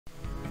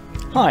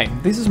Hi,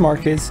 this is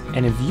Marcus,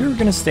 and if you're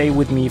gonna stay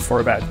with me for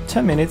about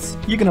 10 minutes,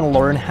 you're gonna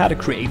learn how to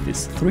create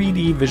this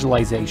 3D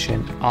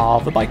visualization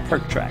of the bike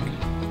park track.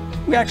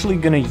 We're actually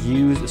gonna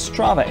use a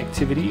Strava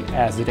activity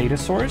as a data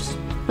source.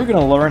 We're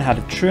gonna learn how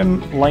to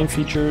trim line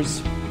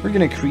features. We're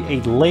gonna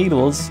create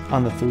labels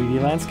on the 3D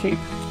landscape.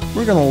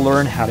 We're gonna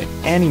learn how to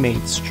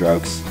animate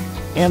strokes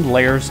and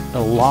layers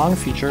along a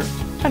feature,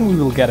 and we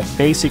will get a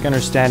basic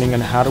understanding on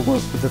how to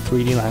work with the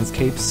 3D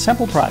landscape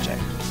sample project.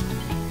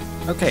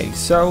 Okay,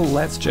 so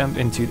let's jump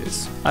into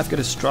this. I've got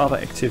a Strava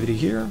activity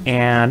here,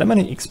 and I'm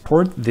going to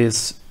export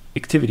this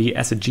activity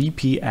as a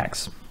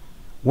GPX.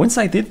 Once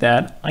I did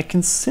that, I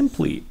can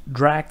simply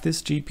drag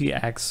this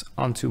GPX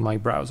onto my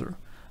browser.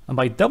 And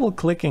by double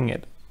clicking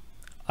it,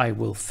 I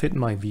will fit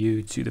my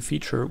view to the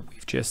feature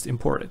we've just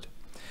imported.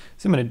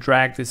 So I'm going to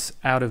drag this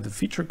out of the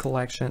feature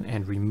collection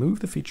and remove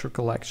the feature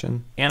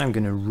collection. And I'm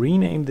going to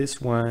rename this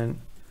one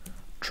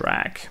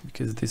track,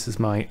 because this is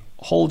my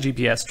whole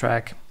GPS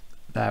track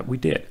that we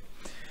did.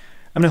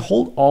 I'm going to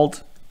hold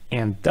Alt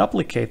and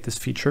duplicate this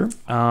feature,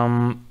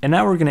 and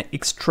now we're going to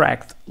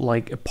extract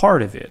like a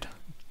part of it.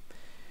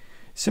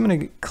 So I'm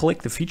going to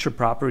click the feature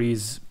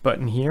properties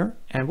button here,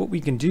 and what we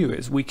can do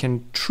is we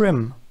can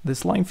trim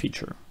this line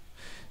feature.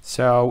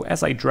 So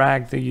as I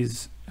drag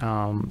these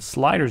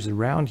sliders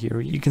around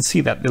here, you can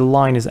see that the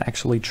line is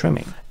actually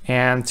trimming.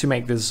 And to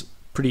make this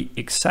pretty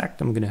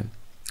exact, I'm going to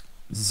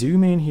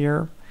zoom in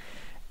here,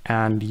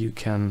 and you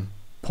can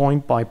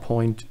point by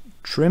point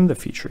trim the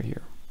feature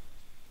here.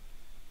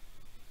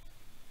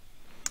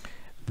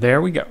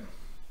 There we go.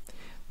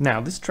 Now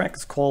this track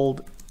is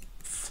called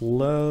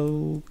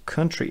Flow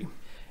Country.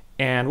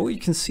 And what you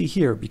can see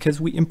here,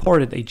 because we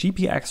imported a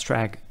GPX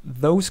track,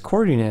 those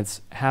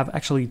coordinates have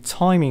actually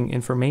timing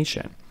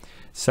information.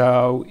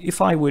 So if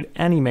I would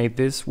animate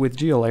this with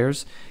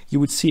GeoLayers, you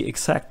would see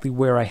exactly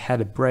where I had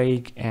a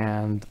break,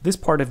 and this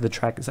part of the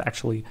track is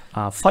actually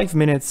 5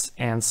 minutes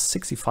and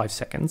 65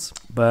 seconds.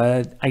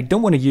 But I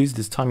don't want to use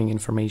this timing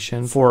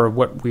information for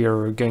what we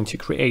are going to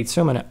create,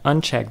 so I'm going to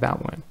uncheck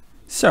that one.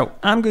 So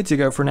I'm good to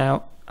go for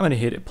now. I'm going to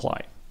hit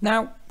apply.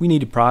 Now we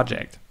need a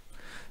project.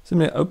 So I'm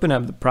going to open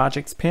up the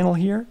projects panel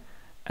here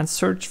and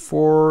search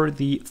for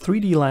the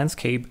 3D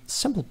landscape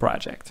sample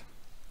project.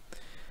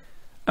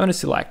 I'm going to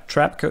select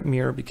Trap Code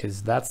Mirror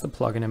because that's the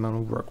plugin I'm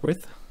going to work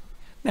with.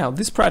 Now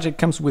this project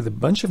comes with a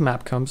bunch of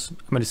map comps. I'm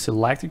going to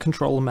select the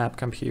control map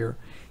comp here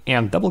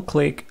and double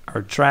click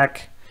our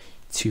track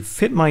to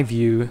fit my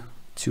view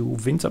to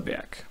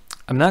Winterberg.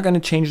 I'm not going to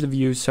change the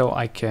view, so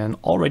I can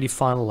already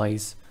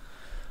finalize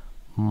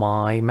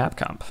my map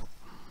comp.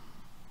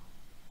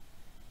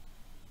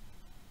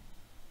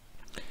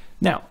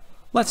 Now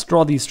let's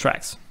draw these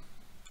tracks.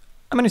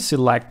 I'm going to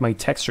select my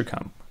texture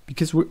comp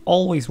because we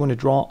always want to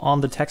draw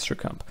on the texture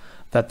comp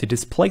that the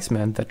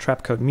displacement that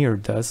Trap Code Mirror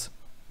does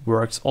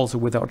works also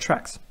with our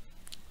tracks.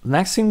 The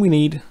next thing we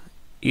need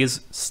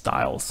is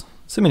styles.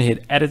 So I'm going to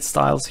hit Edit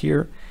Styles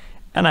here,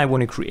 and I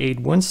want to create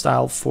one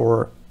style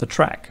for the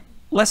track.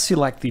 Let's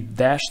select the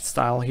dashed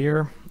style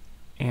here,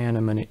 and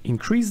I'm going to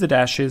increase the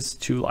dashes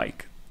to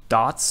like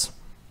dots,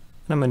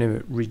 and I'm going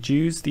to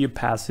reduce the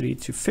opacity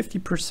to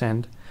 50%,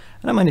 and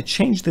I'm going to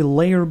change the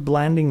layer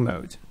blending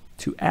mode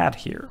to add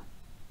here.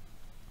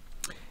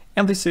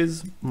 And this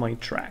is my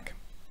track.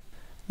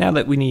 Now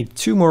that we need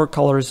two more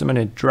colors, I'm going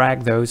to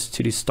drag those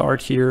to the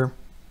start here,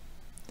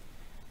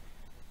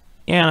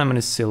 and I'm going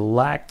to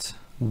select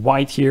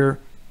white here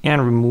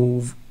and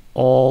remove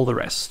all the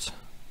rest.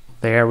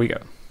 There we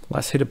go.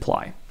 Let's hit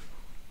apply.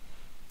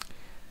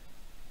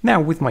 Now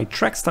with my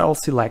track style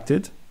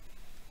selected,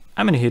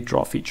 I'm going to hit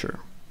draw feature.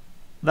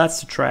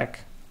 That's the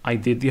track I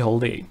did the whole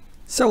day.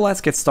 So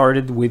let's get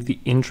started with the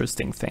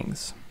interesting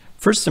things.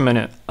 First, I'm going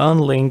to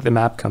unlink the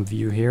map comp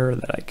view here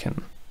that I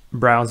can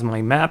browse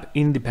my map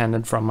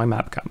independent from my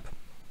map comp.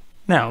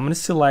 Now I'm going to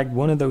select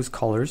one of those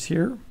colors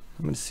here.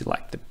 I'm going to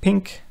select the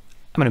pink.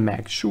 I'm going to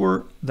make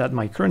sure that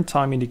my current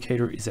time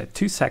indicator is at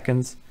 2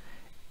 seconds,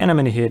 and I'm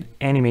going to hit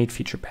animate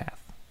feature path.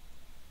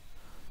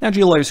 Now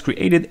GeoLayers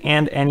created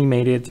and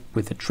animated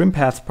with the trim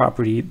path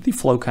property the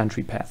flow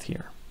country path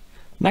here.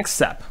 Next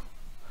step,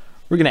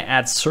 we're going to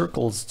add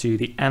circles to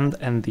the end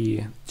and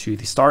to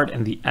the start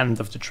and the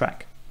end of the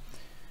track.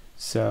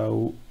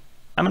 So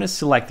I'm going to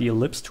select the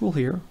ellipse tool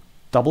here,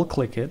 double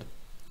click it,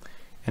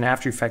 and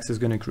After Effects is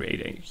going to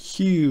create a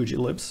huge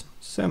ellipse.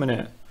 So I'm going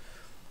to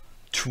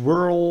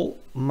twirl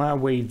my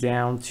way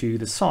down to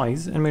the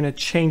size, and I'm going to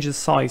change the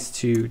size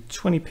to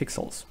 20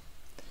 pixels.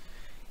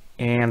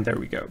 And there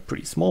we go,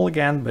 pretty small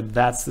again, but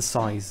that's the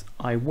size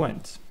I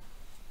want.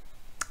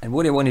 And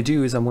what I want to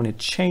do is I want to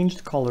change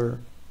the color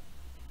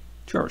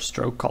to our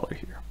stroke color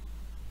here.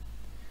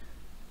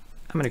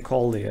 I'm going to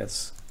call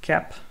this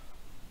cap.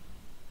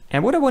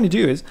 And what I want to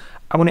do is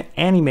I want to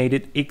animate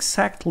it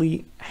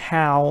exactly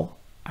how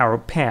our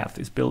path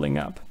is building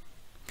up.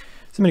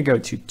 So I'm going to go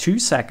to 2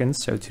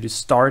 seconds, so to the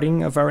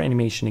starting of our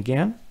animation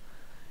again.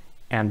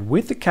 And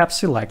with the cap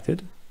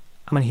selected,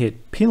 I'm going to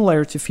hit Pin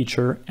Layer to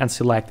Feature and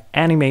select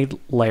Animate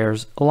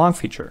Layers Along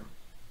Feature.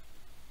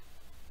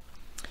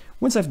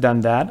 Once I've done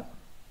that,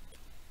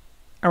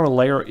 our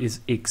layer is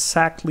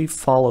exactly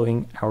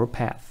following our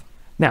path.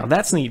 Now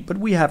that's neat, but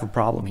we have a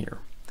problem here.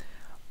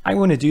 I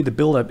want to do the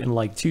build-up in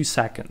like 2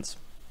 seconds,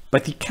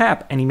 but the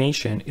cap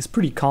animation is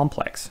pretty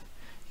complex.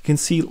 You can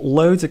see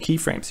loads of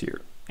keyframes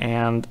here,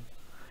 and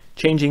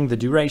changing the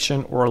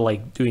duration or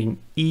like doing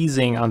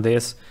easing on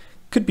this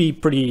could be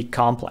pretty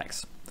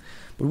complex.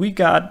 But we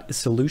got a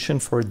solution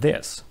for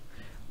this.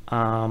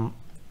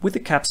 With the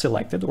cap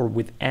selected or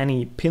with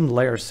any pinned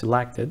layer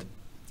selected,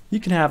 you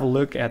can have a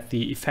look at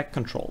the effect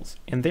controls,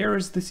 and there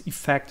is this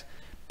effect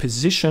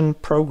position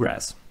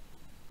progress.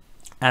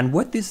 And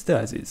what this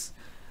does is,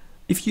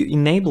 if you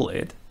enable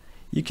it,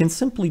 you can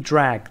simply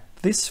drag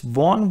this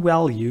one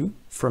value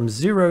from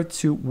 0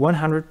 to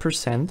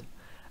 100%,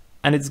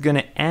 and it's going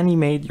to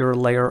animate your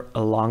layer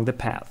along the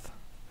path.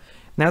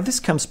 Now this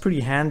comes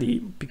pretty handy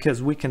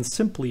because we can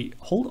simply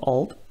hold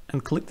Alt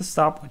and click the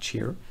stopwatch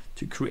here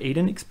to create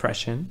an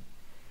expression,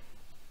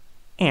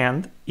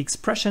 and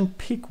expression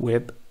pick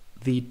whip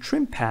the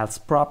trim paths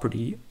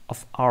property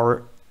of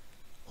our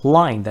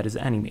line that is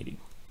animating.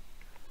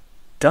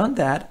 Done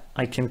that,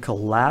 I can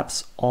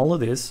collapse all of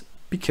this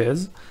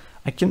because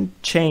I can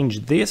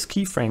change this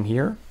keyframe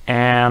here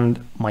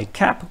and my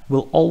cap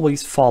will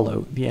always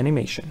follow the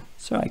animation.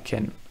 So I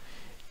can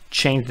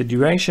change the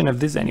duration of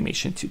this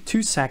animation to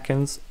 2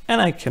 seconds,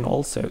 and I can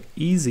also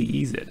ease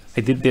it.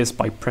 I did this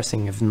by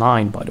pressing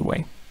F9, by the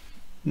way.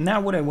 Now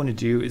what I want to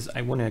do is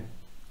I want to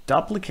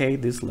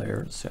duplicate this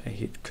layer. So I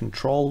hit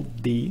Control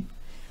D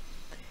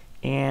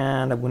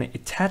and I want to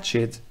attach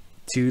it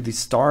to the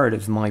start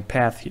of my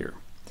path here.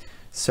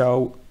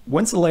 So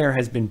once the layer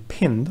has been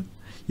pinned,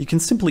 you can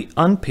simply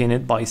unpin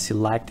it by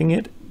selecting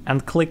it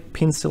and click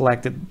Pin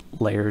Selected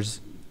Layers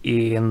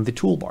in the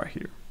toolbar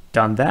here.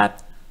 Done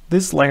that,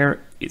 this layer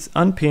is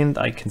unpinned.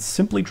 I can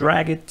simply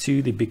drag it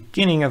to the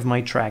beginning of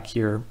my track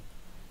here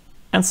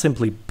and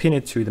simply pin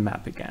it to the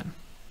map again.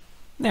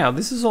 Now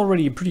this is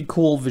already a pretty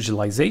cool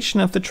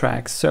visualization of the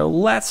track, so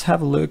let's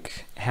have a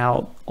look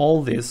how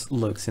all this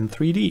looks in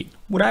 3D.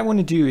 What I want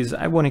to do is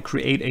I want to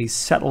create a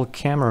settle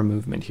camera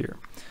movement here.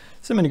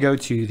 So I'm going to go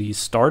to the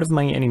start of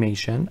my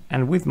animation,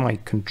 and with my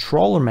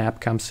controller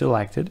map come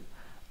selected,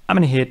 I'm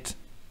going to hit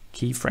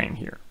keyframe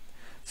here.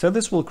 So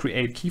this will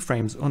create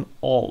keyframes on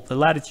all the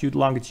latitude,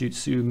 longitude,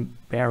 zoom,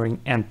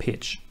 bearing, and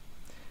pitch.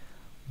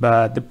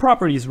 But the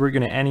properties we're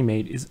going to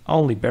animate is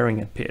only bearing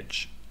and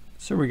pitch.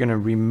 So we're going to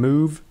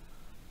remove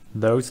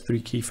those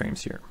 3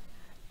 keyframes here.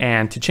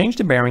 And to change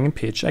the bearing and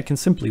pitch, I can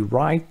simply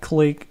right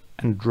click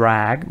and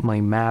drag my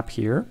map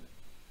here.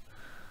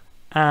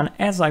 And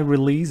as I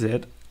release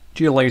it,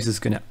 GeoLayers is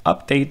going to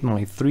update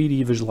my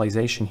 3D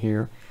visualization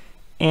here,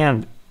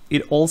 and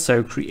it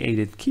also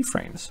created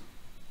keyframes.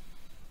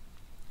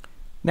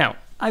 Now,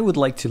 I would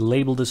like to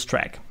label this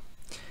track.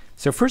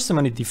 So first I'm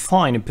going to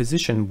define a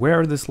position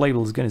where this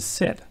label is going to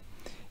sit.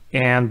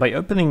 And by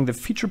opening the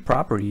feature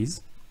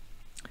properties,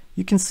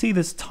 you can see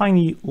this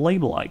tiny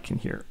label icon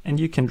here, and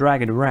you can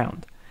drag it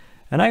around.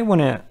 And I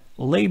want to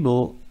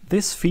label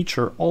this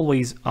feature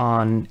always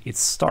on its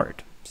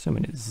start. So I'm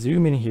going to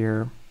zoom in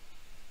here,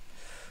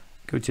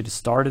 go to the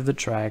start of the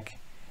track,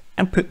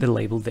 and put the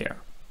label there.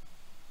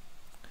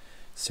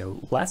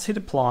 So let's hit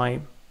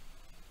apply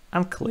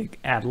and click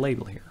add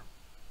label here.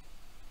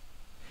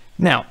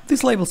 Now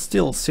this label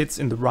still sits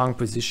in the wrong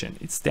position,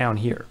 it's down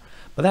here,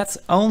 but that's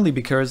only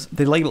because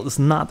the label is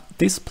not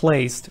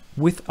displaced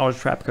with our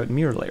trapcode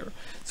mirror layer.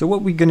 So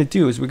what we're going to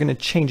do is we're going to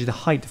change the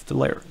height of the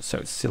layer.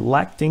 So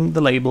selecting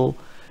the label,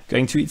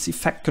 going to its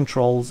effect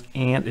controls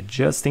and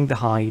adjusting the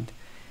height,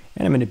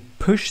 and I'm going to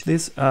push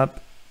this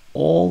up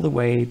all the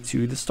way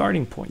to the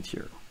starting point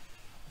here.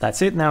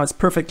 That's it. Now it's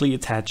perfectly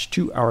attached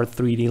to our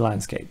 3D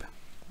landscape.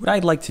 What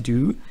I'd like to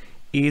do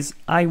is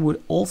I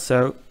would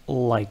also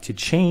like to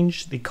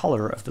change the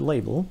color of the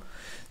label.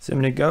 So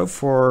I'm going to go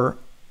for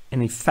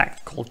an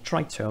effect called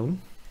tritone.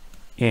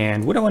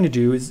 And what I want to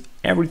do is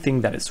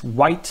everything that is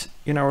white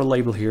in our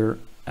label here,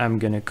 I'm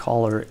going to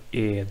color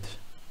it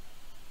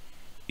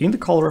in the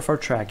color of our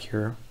track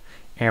here.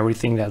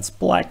 Everything that's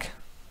black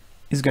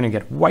is going to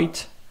get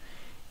white.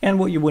 And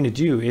what you want to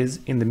do is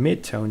in the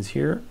midtones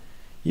here,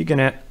 you're going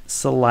to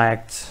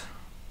select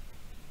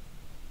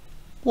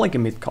like a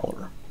mid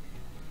color.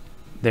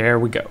 There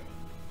we go.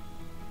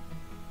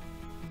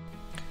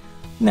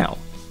 Now,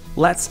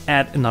 let's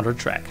add another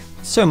track.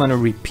 So I'm going to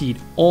repeat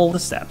all the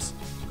steps.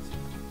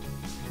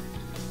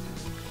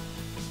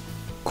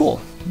 Cool,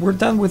 we're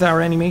done with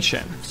our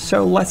animation.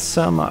 So let's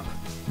sum up.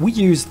 We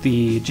used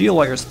the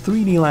GeoLayers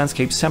 3D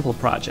Landscape Sample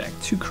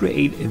project to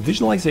create a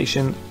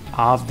visualization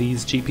of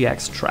these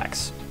GPX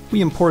tracks.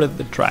 We imported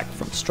the track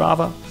from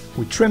Strava,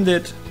 we trimmed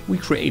it, we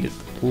created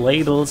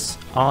labels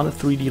on a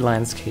 3D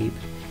landscape,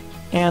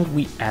 and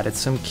we added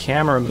some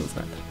camera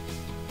movement.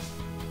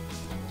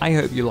 I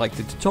hope you liked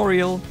the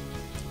tutorial.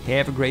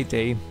 Have a great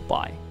day.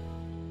 Bye.